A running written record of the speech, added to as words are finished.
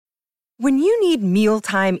When you need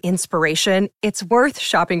mealtime inspiration, it's worth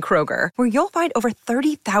shopping Kroger, where you'll find over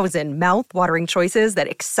 30,000 mouth-watering choices that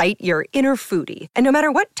excite your inner foodie. And no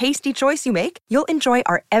matter what tasty choice you make, you'll enjoy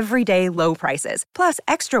our everyday low prices, plus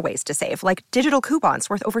extra ways to save, like digital coupons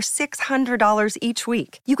worth over $600 each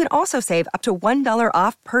week. You can also save up to $1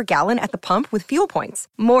 off per gallon at the pump with fuel points.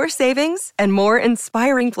 More savings and more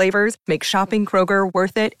inspiring flavors make shopping Kroger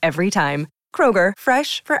worth it every time. Kroger,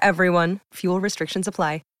 fresh for everyone. Fuel restrictions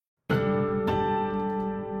apply.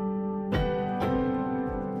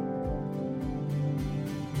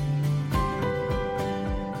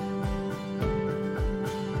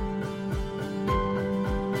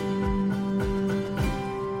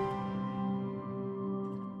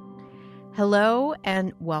 Hello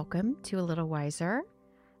and welcome to A Little Wiser.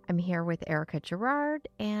 I'm here with Erica Gerard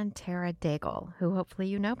and Tara Daigle, who hopefully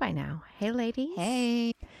you know by now. Hey, ladies.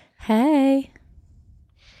 Hey. Hey.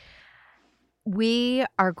 We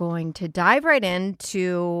are going to dive right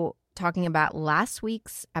into talking about last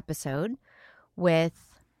week's episode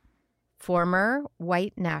with former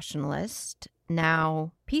white nationalist,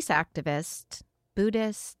 now peace activist,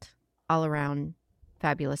 Buddhist, all-around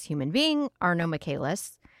fabulous human being, Arno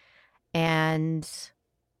Michaelis. And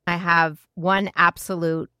I have one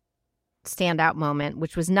absolute standout moment,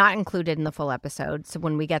 which was not included in the full episode. So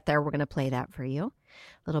when we get there, we're going to play that for you.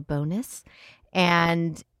 Little bonus.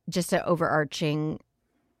 And just an overarching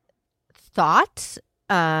thought,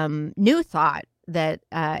 new thought that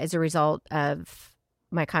as a result of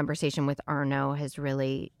my conversation with Arno has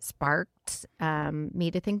really sparked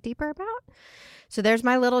me to think deeper about. So there's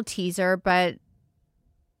my little teaser, but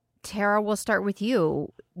Tara, we'll start with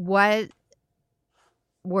you. What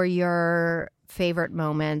were your favorite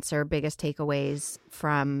moments or biggest takeaways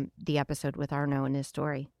from the episode with Arno and his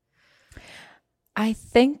story? I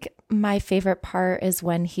think my favorite part is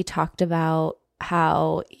when he talked about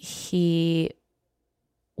how he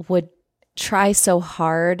would try so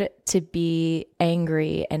hard to be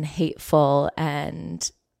angry and hateful,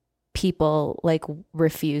 and people like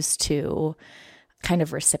refuse to kind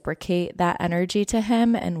of reciprocate that energy to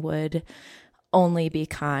him and would only be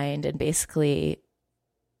kind and basically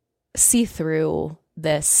see through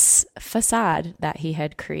this facade that he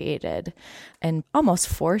had created and almost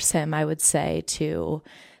force him, I would say, to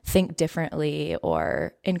think differently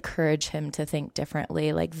or encourage him to think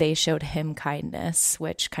differently. Like they showed him kindness,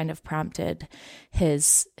 which kind of prompted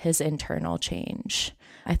his internal change.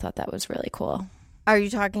 I thought that was really cool. Are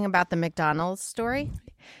you talking about the McDonald's story?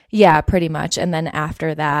 Yeah, pretty much. And then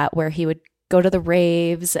after that, where he would go to the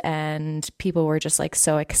raves and people were just like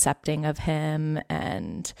so accepting of him.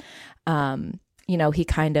 And, you know, he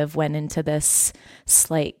kind of went into this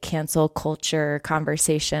slight cancel culture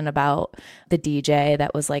conversation about the DJ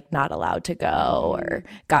that was like not allowed to go or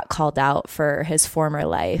got called out for his former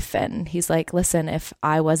life. And he's like, listen, if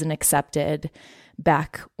I wasn't accepted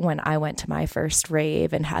back when I went to my first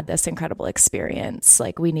rave and had this incredible experience,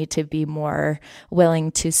 like we need to be more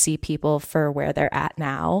willing to see people for where they're at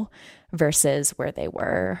now versus where they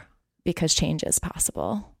were, because change is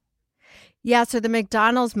possible. Yeah, so the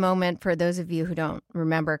McDonald's moment, for those of you who don't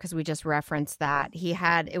remember, because we just referenced that,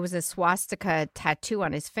 it was a swastika tattoo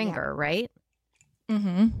on his finger, right?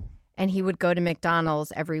 Mm-hmm. And he would go to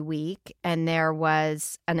McDonald's every week, and there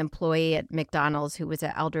was an employee at McDonald's who was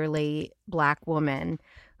an elderly Black woman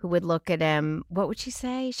who would look at him. What would she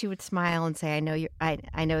say? She would smile and say,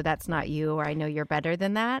 I know that's not you, or I know you're better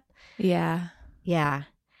than that. Yeah. Yeah.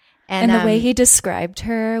 And the way he described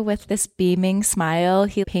her with this beaming smile,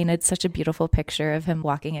 he painted such a beautiful picture of him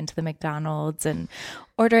walking into the McDonald's and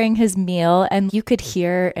ordering his meal. And you could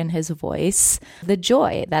hear in his voice the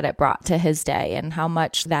joy that it brought to his day and how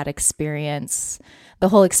much that experience, the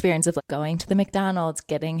whole experience of going to the McDonald's,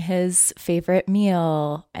 getting his favorite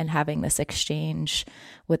meal and having this exchange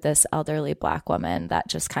with this elderly Black woman that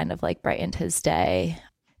just kind of like brightened his day,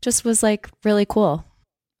 just was like really cool.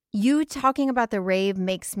 You talking about the rave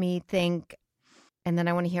makes me think, and then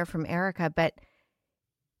I want to hear from Erica, but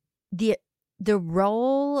the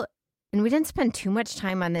role, and we didn't spend too much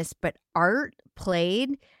time on this, but art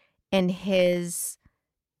played in his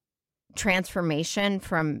transformation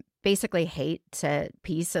from basically hate to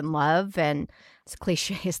peace and love. And as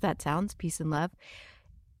cliche as that sounds, peace and love.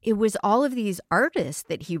 It was all of these artists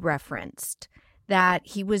that he referenced that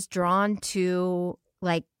he was drawn to,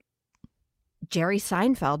 like, Jerry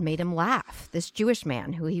Seinfeld made him laugh, this Jewish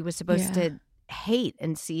man who he was supposed to hate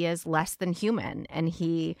and see as less than human. And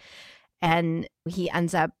he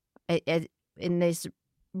ends up in this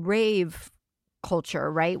rave culture,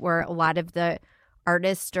 right, where a lot of the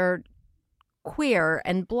artists are queer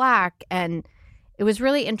and Black. And it was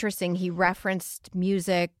really interesting. He referenced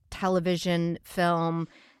music television, film,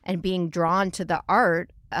 and being drawn to the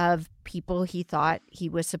art of people he thought he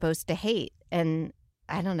was supposed to hate. And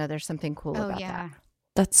I don't know, there's something cool about that.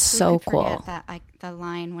 That's so cool. That, like, the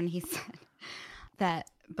line when he said that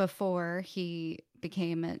before he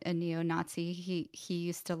became a neo-Nazi, he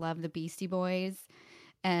used to love the Beastie Boys.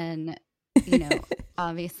 And, you know,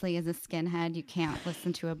 obviously as a skinhead, you can't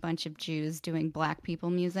listen to a bunch of Jews doing black people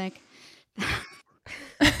music.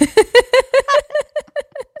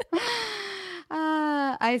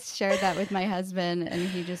 I shared that with my husband and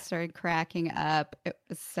he just started cracking up. It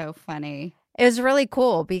was so funny. It was really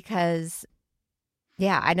cool because,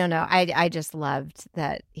 yeah, I don't know. I just loved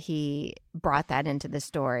that he brought that into the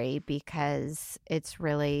story because it's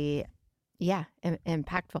really,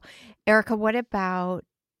 impactful. Erica, what about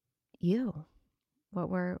you? What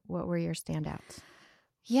were your standouts?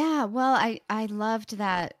 Yeah, well, I loved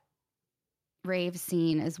that rave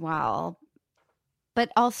scene as well,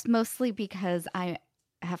 but also mostly because I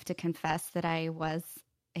have to confess that I was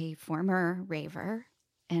a former raver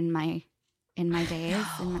in my days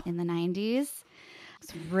in the 90s. I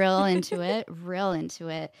was real into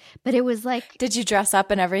it. But it was like, did you dress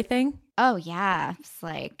up and everything? Oh yeah, it's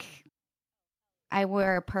like I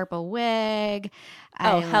wore a purple wig.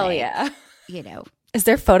 Hell yeah! You know, is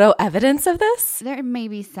there photo evidence of this? There may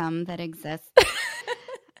be some that exist.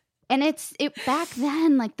 And it back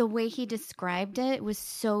then, like the way he described it was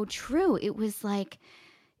so true. It was like,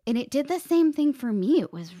 and it did the same thing for me.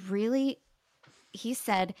 It was really, he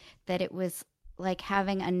said that it was like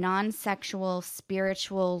having a non-sexual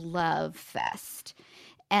spiritual love fest.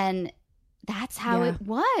 And that's how it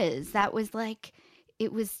was. That was like,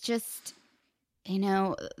 it was just, you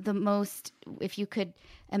know, the most, if you could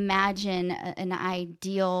imagine an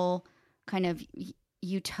ideal kind of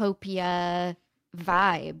utopia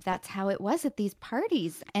vibe, that's how it was at these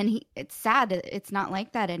parties. And it's sad that it's not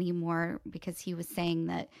like that anymore, because he was saying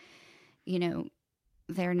that, you know,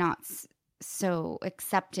 they're not so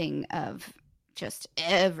accepting of just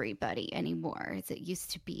everybody anymore as it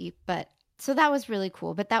used to be. But so that was really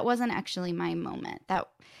cool, but that wasn't actually my moment.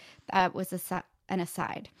 That was an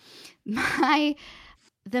aside.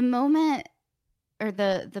 The moment, or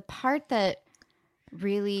the part that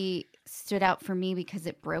really stood out for me because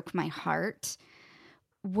it broke my heart,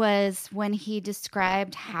 was when he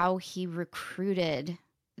described how he recruited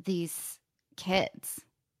these kids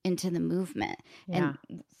into the movement, and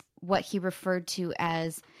what he referred to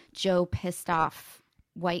as Joe pissed off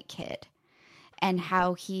white kid, and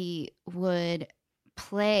how he would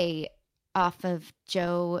play off of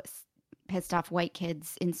Joe pissed off white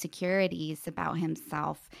kid's insecurities about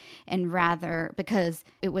himself, and rather, because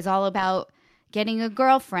it was all about getting a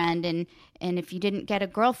girlfriend, and if you didn't get a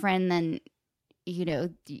girlfriend, then, you know,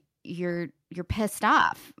 you're pissed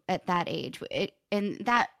off at that age. And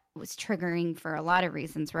that was triggering for a lot of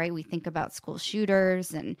reasons, right? We think about school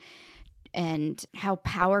shooters and how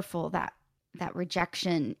powerful that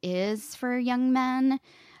rejection is for young men.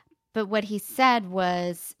 But what he said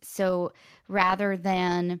was, so rather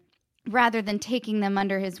than taking them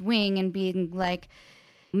under his wing and being like,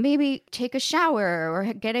 maybe take a shower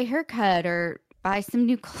or get a haircut or buy some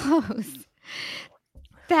new clothes,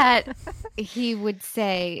 that he would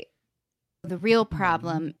say, the real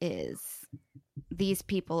problem is these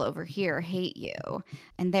people over here hate you,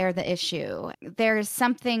 and they're the issue. There's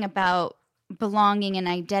something about belonging and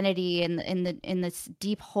identity in this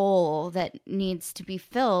deep hole that needs to be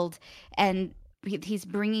filled, and he's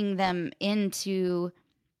bringing them into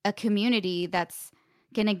a community that's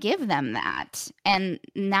going to give them that. And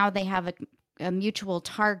now they have a mutual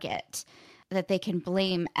target that they can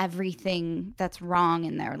blame everything that's wrong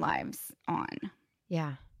in their lives on.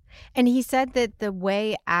 Yeah. And he said that the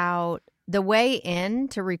way in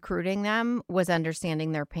to recruiting them was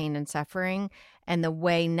understanding their pain and suffering. And the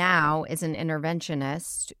way now is an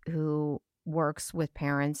interventionist who works with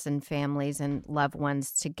parents and families and loved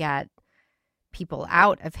ones to get people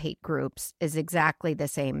out of hate groups is exactly the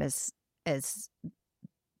same as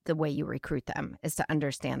the way you recruit them, is to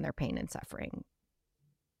understand their pain and suffering,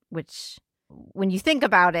 which, when you think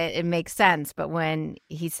about it, it makes sense. But when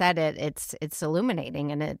he said it, it's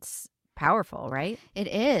illuminating and it's powerful, right? It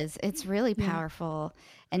is. It's really powerful.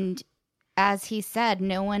 And as he said,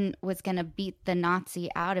 no one was going to beat the Nazi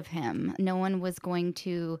out of him. No one was going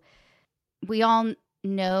to. We all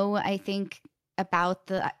know, I think, about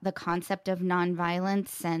the concept of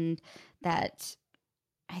nonviolence, and that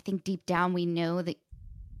I think deep down we know that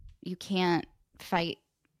you can't fight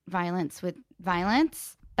violence with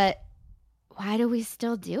violence, but why do we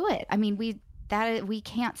still do it? I mean, we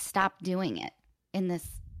can't stop doing it in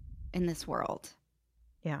this world.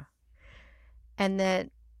 Yeah. And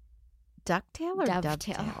that ducktail or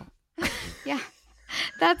Dovetail. dovetail? Yeah.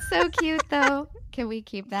 That's so cute, though. Can we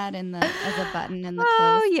keep that as a button in the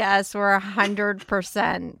clothes? Oh, yes, we're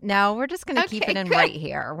 100%. No, we're just going to keep it in right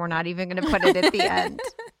here. We're not even going to put it at the end.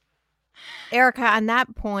 Erica, on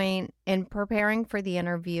that point, in preparing for the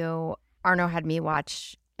interview, Arno had me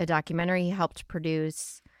watch a documentary he helped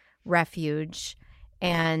produce, Refuge,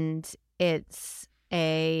 and it's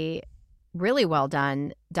a really well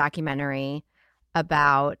done documentary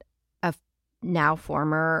about a now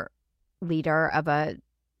former leader of a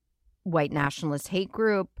white nationalist hate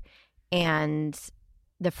group and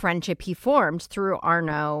the friendship he formed through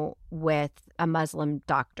Arno with a Muslim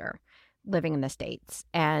doctor living in the States.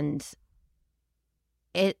 And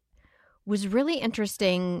it was really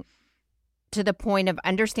interesting to the point of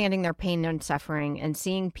understanding their pain and suffering and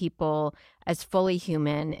seeing people as fully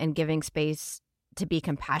human and giving space to be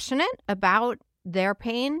compassionate about their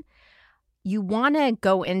pain. You want to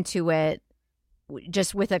go into it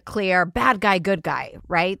just with a clear bad guy, good guy,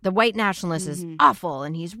 right? The white nationalist is awful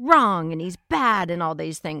and he's wrong and he's bad and all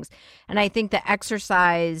these things. And I think the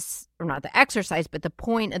exercise, or not the exercise, but the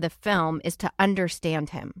point of the film is to understand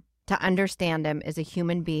him as a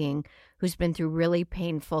human being who's been through really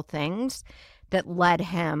painful things that led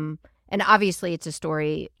him. And obviously it's a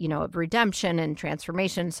story, of redemption and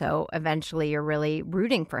transformation. So eventually you're really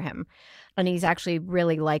rooting for him. And he's actually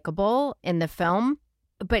really likable in the film.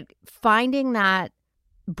 But finding that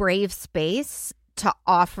brave space to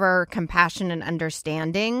offer compassion and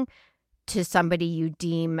understanding to somebody you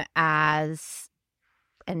deem as,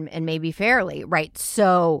 and maybe fairly, right,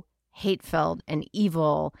 so hate-filled and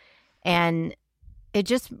evil. And it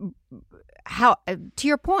just, how, to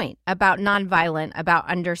your point about nonviolent, about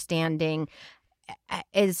understanding,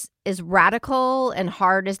 as radical and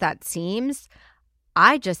hard as that seems,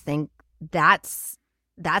 I just think that's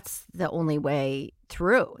the only way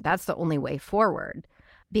through. That's the only way forward.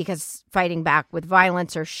 Because fighting back with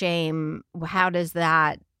violence or shame, how does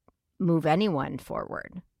that move anyone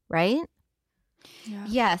forward, right? Yeah.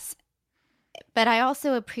 Yes. But I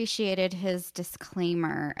also appreciated his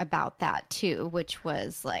disclaimer about that too, which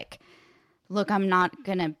was like, look, I'm not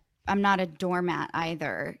a doormat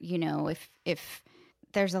either, if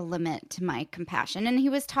there's a limit to my compassion. And he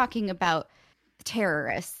was talking about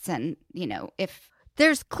terrorists and, if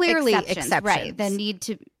there's clearly exceptions. Right.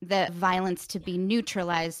 The violence to be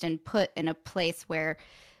neutralized and put in a place where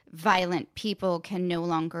violent people can no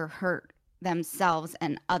longer hurt themselves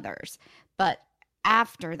and others. But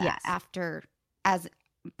after that, yes. As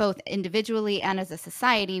both individually and as a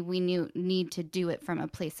society, we need to do it from a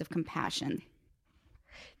place of compassion.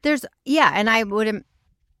 There's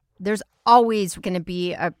always going to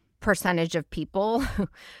be a percentage of people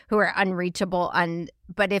who are unreachable.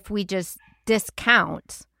 But if we just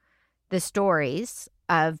discount the stories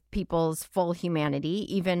of people's full humanity,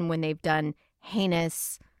 even when they've done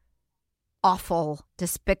heinous, awful,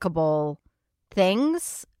 despicable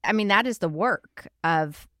things, I mean, that is the work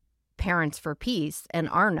of Parents for Peace and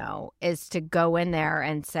Arno, is to go in there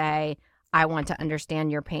and say, I want to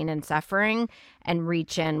understand your pain and suffering and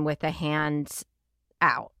reach in with a hand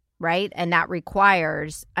out, right? And that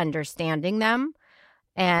requires understanding them.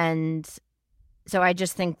 And so I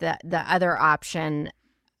just think that the other option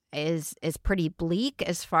is pretty bleak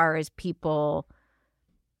as far as people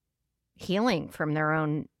healing from their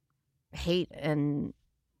own hate and,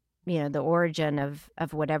 the origin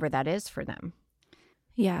of whatever that is for them.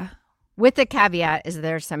 Yeah. With the caveat is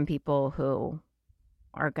there some people who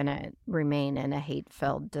are going to remain in a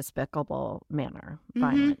hate-filled, despicable manner,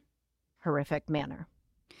 violent, horrific manner.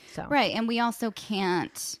 So right. And we also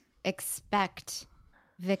can't expect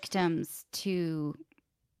victims to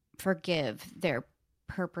forgive their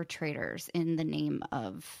perpetrators in the name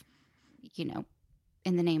of,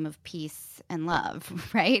 peace and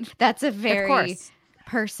love, right? That's a very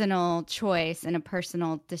personal choice and a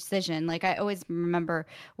personal decision. Like, I always remember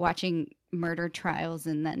watching murder trials,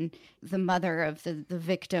 and then the mother of the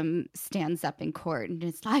victim stands up in court and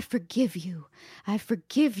it's, I forgive you.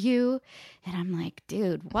 And I'm like,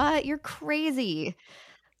 dude, what? You're crazy.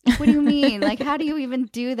 What do you mean? Like, how do you even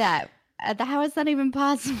do that? How is that even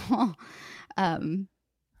possible?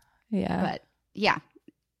 Yeah. But yeah,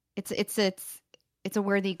 it's a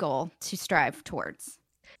worthy goal to strive towards.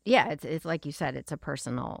 Yeah, it's like you said, it's a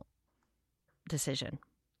personal decision.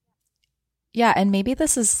 Yeah, and maybe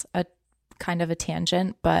this is a kind of a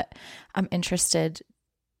tangent, but I'm interested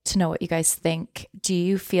to know what you guys think. Do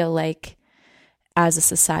you feel like as a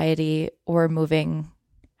society we're moving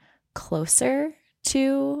closer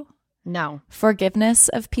to forgiveness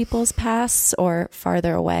of people's pasts, or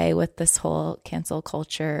farther away with this whole cancel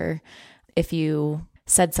culture? If you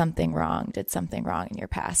said something wrong, did something wrong in your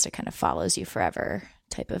past. It kind of follows you forever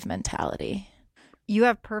type of mentality. You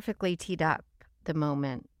have perfectly teed up the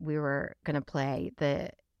moment we were going to play the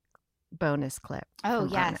bonus clip. Oh,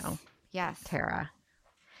 from yes. Arno, Yes. Tara.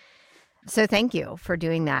 So thank you for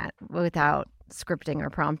doing that without scripting or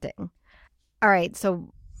prompting. All right.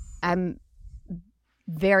 So I'm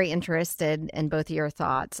very interested in both of your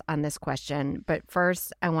thoughts on this question. But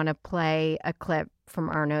first, I want to play a clip from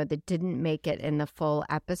Arno that didn't make it in the full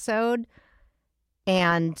episode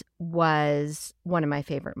and was one of my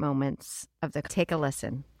favorite moments of the. Take a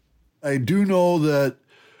listen. I do know that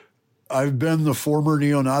I've been the former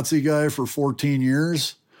neo-Nazi guy for 14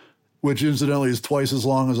 years, which incidentally is twice as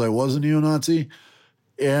long as I was a neo-Nazi.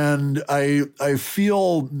 And I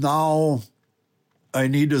feel now I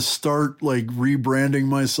need to start like rebranding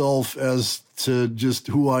myself as to just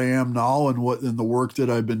who I am now and what in the work that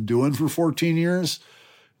I've been doing for 14 years.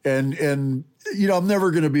 And you know, I'm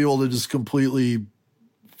never going to be able to just completely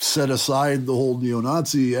set aside the whole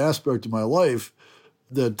neo-Nazi aspect of my life,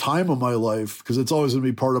 the time of my life, because it's always going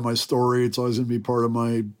to be part of my story. It's always going to be part of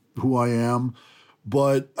my who I am.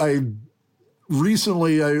 But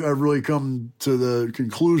recently I've really come to the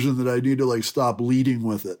conclusion that I need to like stop leading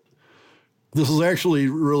with it. This is actually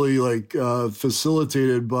really like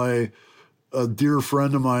facilitated by a dear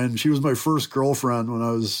friend of mine. She was my first girlfriend when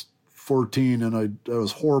I was 14, and I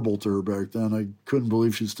was horrible to her back then. I couldn't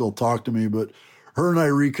believe she'd still talk to me, but her and I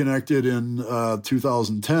reconnected in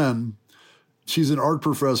 2010. She's an art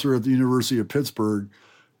professor at the University of Pittsburgh.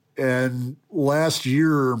 And last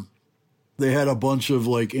year, they had a bunch of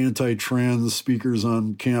like anti-trans speakers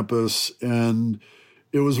on campus, and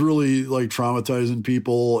it was really like traumatizing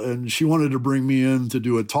people. And she wanted to bring me in to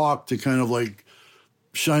do a talk to kind of like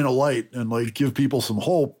shine a light and like give people some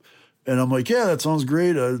hope. And I'm like, yeah, that sounds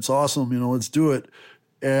great. It's awesome. You know, let's do it.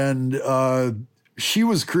 And she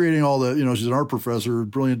was creating all the, you know, she's an art professor,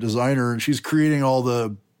 brilliant designer, and she's creating all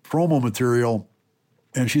the promo material.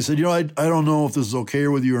 And she said, you know, I don't know if this is okay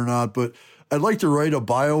with you or not, but I'd like to write a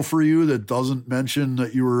bio for you that doesn't mention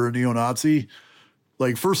that you were a neo-Nazi.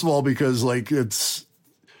 Like, first of all, because like it's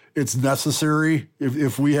necessary.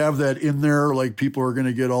 If we have that in there, like people are going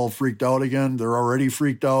to get all freaked out again. They're already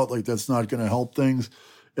freaked out. Like that's not going to help things.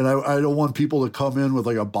 And I don't want people to come in with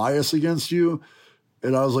like a bias against you.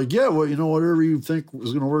 And I was like, yeah, well, you know, whatever you think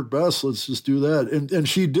was going to work best, let's just do that. And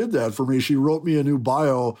she did that for me. She wrote me a new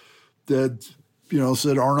bio that, you know,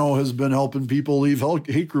 said Arno has been helping people leave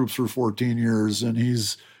hate groups for 14 years. And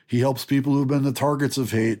he helps people who've been the targets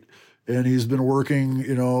of hate. And he's been working,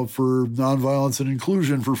 you know, for nonviolence and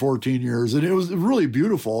inclusion for 14 years. And it was really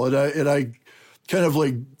beautiful. And I kind of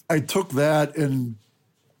like, I took that and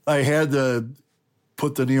I had to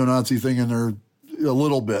put the neo-Nazi thing in there a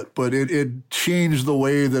little bit, but it changed the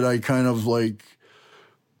way that I kind of like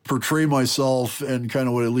portray myself and kind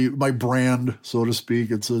of what I leave, my brand, so to speak.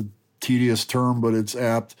 It's a tedious term, but it's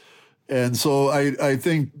apt. And so I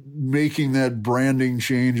think making that branding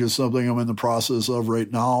change is something I'm in the process of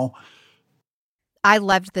right now. I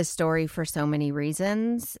loved this story for so many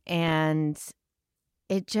reasons. And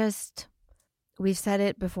it just, we've said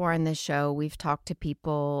it before on this show, we've talked to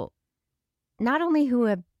people not only who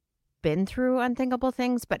have been through unthinkable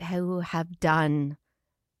things, but who have done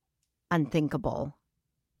unthinkable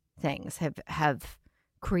things, have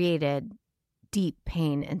created deep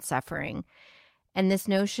pain and suffering. And this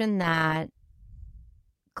notion that,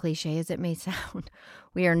 cliche as it may sound,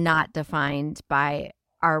 we are not defined by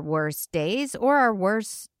our worst days or our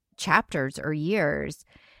worst chapters or years.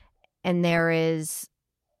 And there is,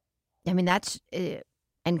 I mean, that's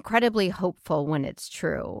incredibly hopeful when it's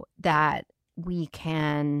true that we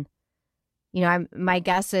can, you know, my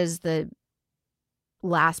guess is the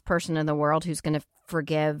last person in the world who's going to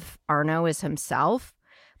forgive Arno is himself.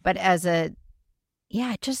 But as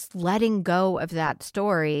just letting go of that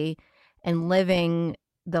story and living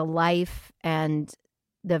the life and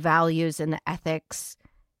the values and the ethics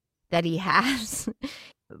that he has.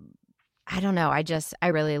 I don't know. I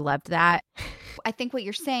really loved that. I think what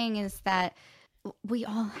you're saying is that we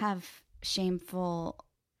all have shameful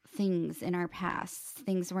things in our past,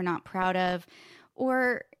 things we're not proud of,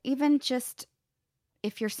 or even just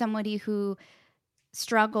if you're somebody who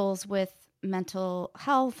struggles with mental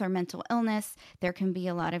health or mental illness, there can be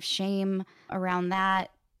a lot of shame around that.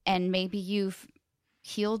 And maybe you've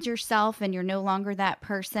healed yourself and you're no longer that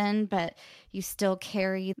person, but you still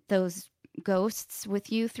carry those ghosts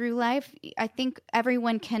with you through life. I think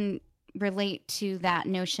everyone can relate to that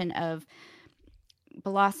notion of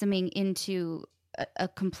blossoming into a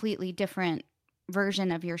completely different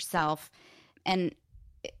version of yourself. And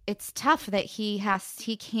it's tough that he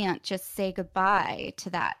can't just say goodbye to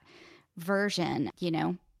that version, you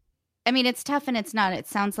know. I mean, it's tough and it's not. It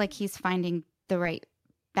sounds like he's finding the right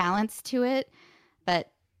balance to it,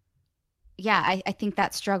 but yeah, I think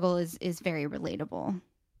that struggle is very relatable.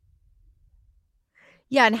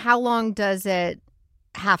 Yeah, and how long does it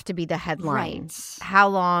have to be the headline? Right. How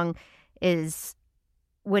long is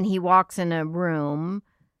when he walks in a room,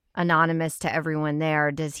 anonymous to everyone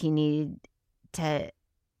there, does he need to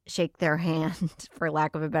shake their hand, for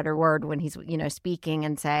lack of a better word, when he's, you know, speaking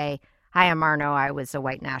and say, "Hi, I'm Arno, I was a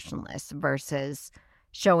white nationalist," versus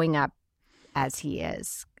showing up as he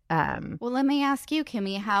is? Well, let me ask you,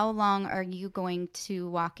 Kimmy, how long are you going to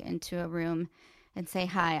walk into a room and say,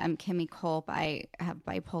 "Hi, I'm Kimmy Culp. I have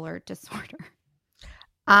bipolar disorder"?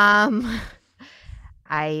 I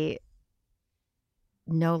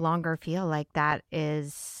no longer feel like that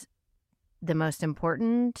is the most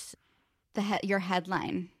important. Your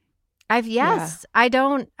headline. I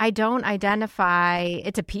don't identify.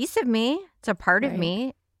 It's a piece of me. It's a part of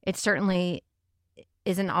me. It certainly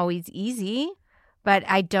isn't always easy, but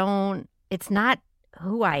it's not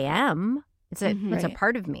who I am. It's a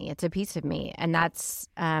part of me. It's a piece of me. And that's,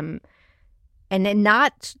 and then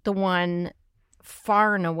not the one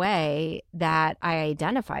far and away that I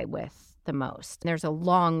identify with the most. There's a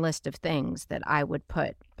long list of things that I would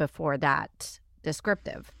put before that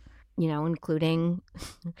descriptive, you know, including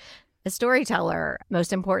a storyteller,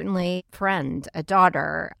 most importantly, friend, a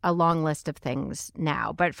daughter, a long list of things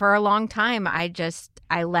now. But for a long time, I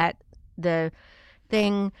let the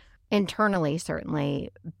thing internally certainly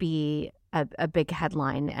be a big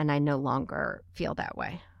headline, and I no longer feel that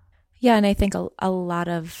way. Yeah, and I think a lot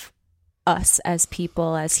of us as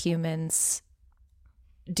people, as humans,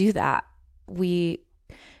 do that. We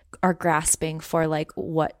are grasping for like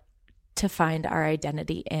what to find our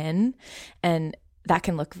identity in, and that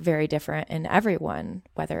can look very different in everyone,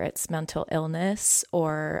 whether it's mental illness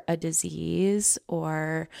or a disease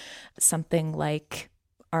or something like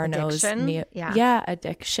Arno's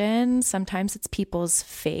addiction. Sometimes it's people's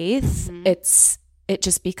faith. It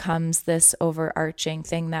just becomes this overarching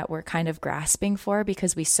thing that we're kind of grasping for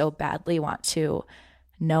because we so badly want to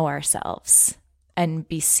know ourselves and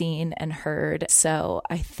be seen and heard. So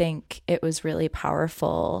I think it was really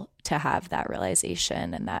powerful to have that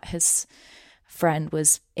realization, and that his friend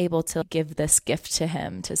was able to give this gift to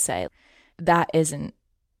him to say, that isn't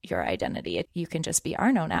your identity. You can just be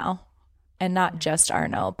Arno now. And not just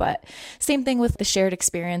Arno, but same thing with the shared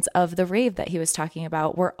experience of the rave that he was talking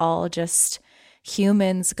about. We're all just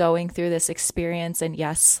humans going through this experience. And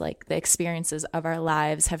yes, like the experiences of our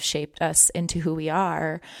lives have shaped us into who we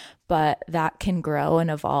are, but that can grow and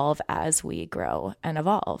evolve as we grow and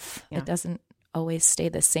evolve. Yeah. It doesn't always stay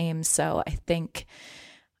the same. So I think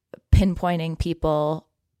pinpointing people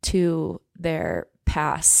to their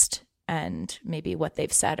past and maybe what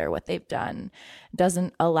they've said or what they've done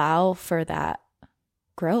doesn't allow for that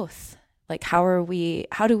growth. Like how do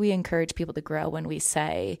we encourage people to grow when we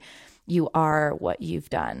say you are what you've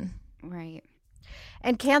done? Right.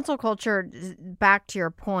 And cancel culture, back to your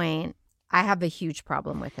point, I have a huge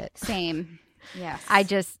problem with it. Same. Yes.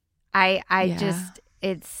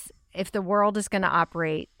 It's, if the world is going to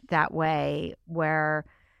operate that way where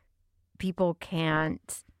people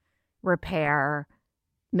can't repair,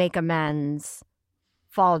 make amends,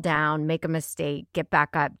 fall down, make a mistake, get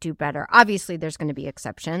back up, do better. Obviously, there's going to be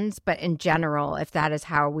exceptions, but in general, if that is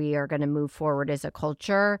how we are going to move forward as a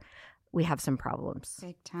culture, we have some problems.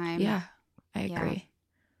 Big time. Yeah, I agree.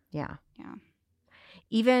 Yeah. Yeah.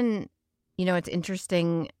 Even, you know, it's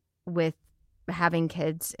interesting with having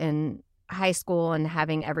kids in high school and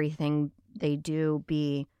having everything they do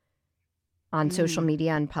be on social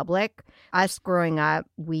media and public. Us growing up,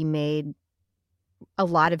 we made a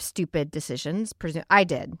lot of stupid decisions. I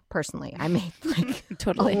did personally. I made like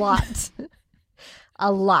totally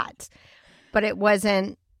a lot, but it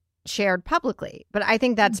wasn't shared publicly. But I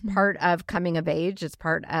think that's part of coming of age. It's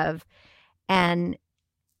part of, and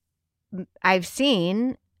I've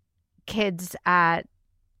seen kids at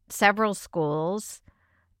several schools,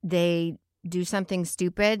 they do something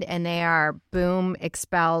stupid and they are, boom,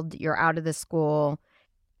 expelled. You're out of the school.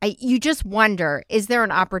 You just wonder, is there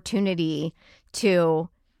an opportunity to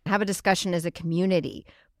have a discussion as a community,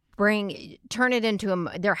 turn it into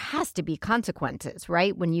there has to be consequences,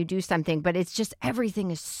 right? When you do something, but it's just everything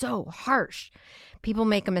is so harsh. People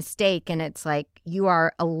make a mistake and it's like you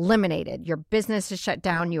are eliminated. Your business is shut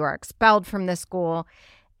down. You are expelled from the school.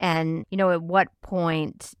 And, you know, at what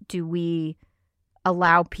point do we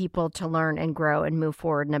allow people to learn and grow and move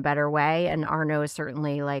forward in a better way? And Arno is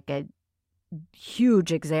certainly like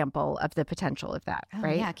huge example of the potential of that, Oh,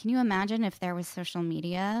 right? yeah. Can you imagine if there was social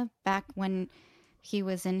media back when he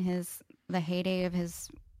was in the heyday of his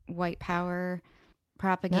white power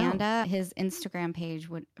propaganda? His Instagram page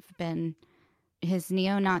would have been his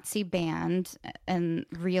neo-Nazi band and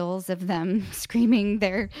reels of them screaming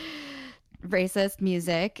their racist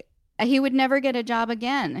music. He would never get a job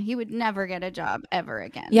again. He would never get a job ever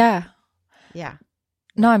again. Yeah. Yeah.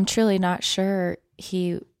 No, I'm truly not sure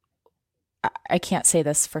I can't say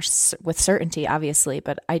this with certainty, obviously,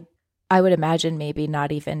 but I would imagine maybe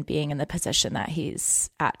not even being in the position that he's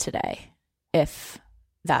at today if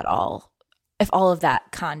all of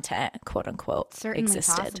that content, quote unquote, Certainly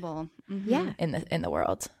existed possible. Mhm. Yeah. in the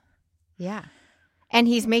world. Yeah. And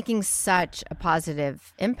he's making such a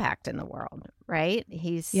positive impact in the world, right?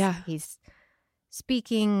 He's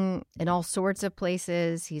speaking in all sorts of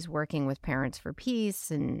places. He's working with Parents for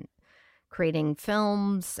Peace and creating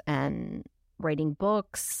films and writing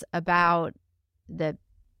books about the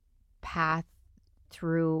path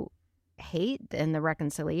through hate and the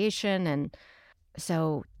reconciliation. And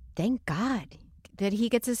so thank God that he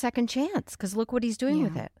gets a second chance, because look what he's doing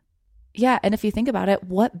with it. Yeah. And if you think about it,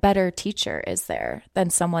 what better teacher is there than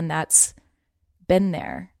someone that's been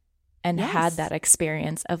there and had that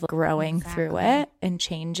experience of growing through it and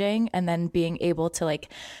changing and then being able to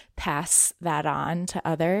like pass that on to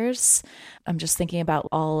others? I'm just thinking about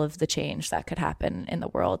all of the change that could happen in the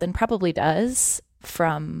world, and probably does,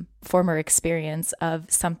 from former experience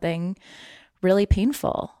of something really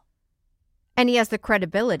painful. And he has the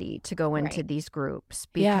credibility to go into these groups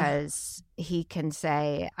because he can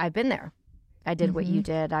say, I've been there. I did what you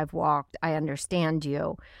did. I've walked. I understand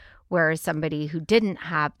you. Whereas somebody who didn't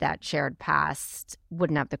have that shared past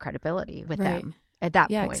wouldn't have the credibility with them at that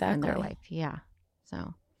point in their life. Yeah.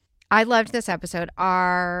 So I loved this episode.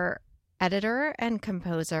 Our editor and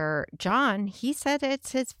composer, John, he said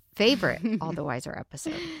it's his favorite All the Wiser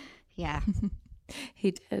episode. Yeah.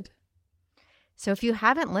 He did. So if you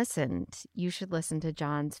haven't listened, you should listen to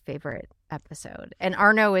John's favorite episode. And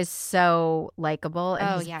Arno is so likable.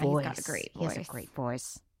 And his voice, he's got a great voice. He has a great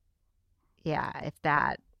voice. Yeah, if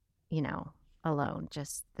that, alone,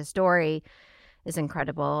 just the story is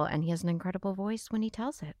incredible. And he has an incredible voice when he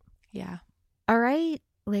tells it. Yeah. All right,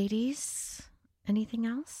 ladies. Anything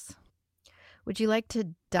else? Would you like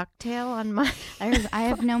to ducktail on my... I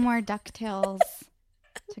have no more DuckTales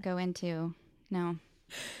to go into. No.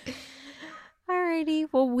 Alrighty.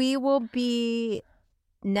 Well, we will be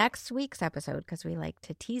next week's episode, because we like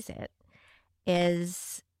to tease it,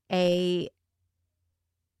 is a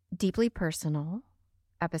deeply personal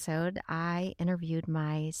episode. I interviewed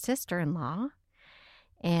my sister-in-law,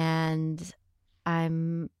 and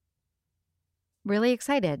I'm really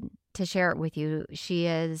excited to share it with you. She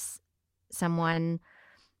is someone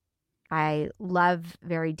I love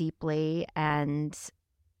very deeply and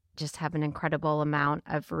just have an incredible amount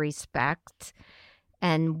of respect.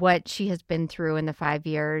 And what she has been through in the 5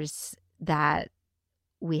 years that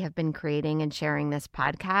we have been creating and sharing this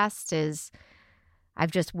podcast is,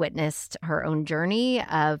 I've just witnessed her own journey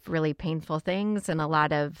of really painful things and a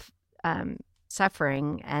lot of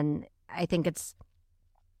suffering. And I think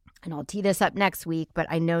and I'll tee this up next week, but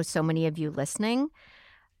I know so many of you listening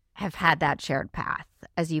have had that shared path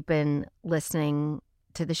as you've been listening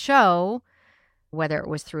to the show, whether it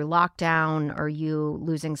was through lockdown or you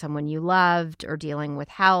losing someone you loved or dealing with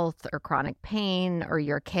health or chronic pain or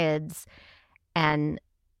your kids. And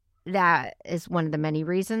that is one of the many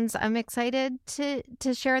reasons I'm excited to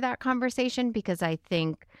share that conversation, because I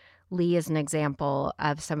think Lee is an example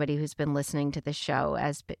of somebody who's been listening to the show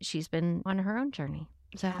as she's been on her own journey.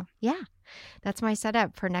 So, yeah, that's my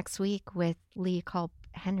setup for next week with Lee Culp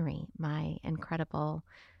Henry, my incredible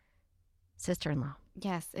sister-in-law.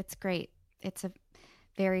 Yes, it's great. It's a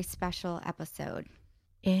very special episode.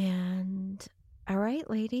 And all right,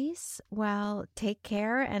 ladies, well, take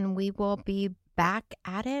care, and we will be back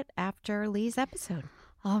at it after Lee's episode.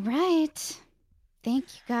 All right. Thank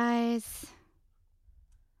you, guys.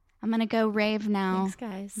 I'm going to go rave now. Thanks,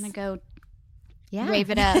 guys. I'm going to Yeah. go rave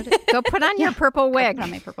it out. Go put on your purple wig. Put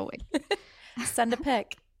on my purple wig. Send a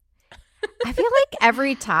pic. I feel like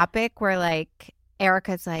every topic where like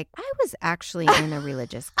Erica's like, I was actually in a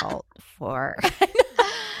religious cult for.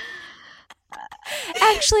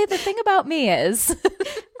 Actually, the thing about me is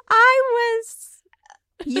I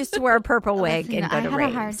used to wear a purple wig Listen, and go to I had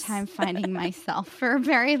raves. a hard time finding myself for a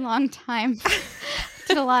very long time.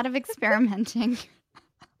 Did a lot of experimenting.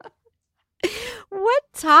 What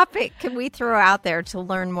topic can we throw out there to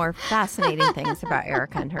learn more fascinating things about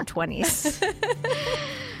Erica in her 20s?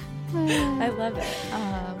 I love it.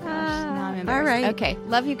 Oh, gosh. Now I'm embarrassed. all right. Okay.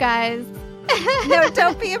 Love you guys. No,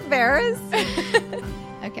 don't be embarrassed.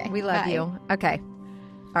 Okay. We love bye. you. Okay.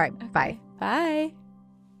 All right. Bye. Bye.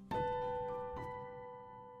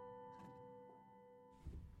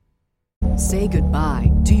 Say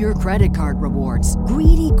goodbye to your credit card rewards.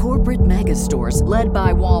 Greedy corporate mega stores, led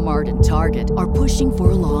by Walmart and Target, are pushing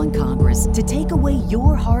for a law in Congress to take away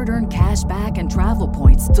your hard-earned cash back and travel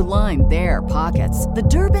points to line their pockets. The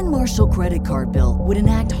Durbin-Marshall credit card bill would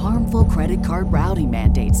enact harmful credit card routing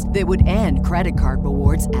mandates that would end credit card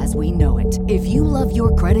rewards as we know it. If you love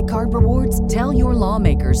your credit card rewards, tell your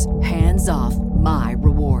lawmakers, hands off my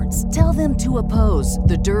rewards. Tell them to oppose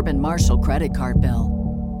the Durbin-Marshall credit card bill.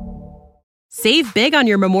 Save big on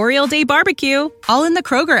your Memorial Day barbecue, all in the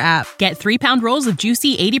Kroger app. Get 3-pound rolls of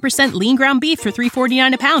juicy 80% lean ground beef for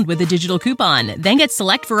 $3.49 a pound with a digital coupon. Then get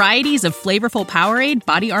select varieties of flavorful Powerade,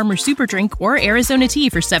 Body Armor Super Drink, or Arizona tea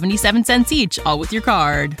for 77 cents each, all with your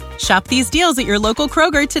card. Shop these deals at your local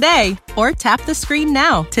Kroger today, or tap the screen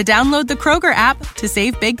now to download the Kroger app to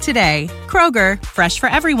save big today. Kroger, fresh for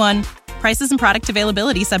everyone. Prices and product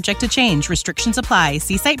availability subject to change. Restrictions apply.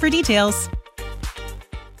 See site for details.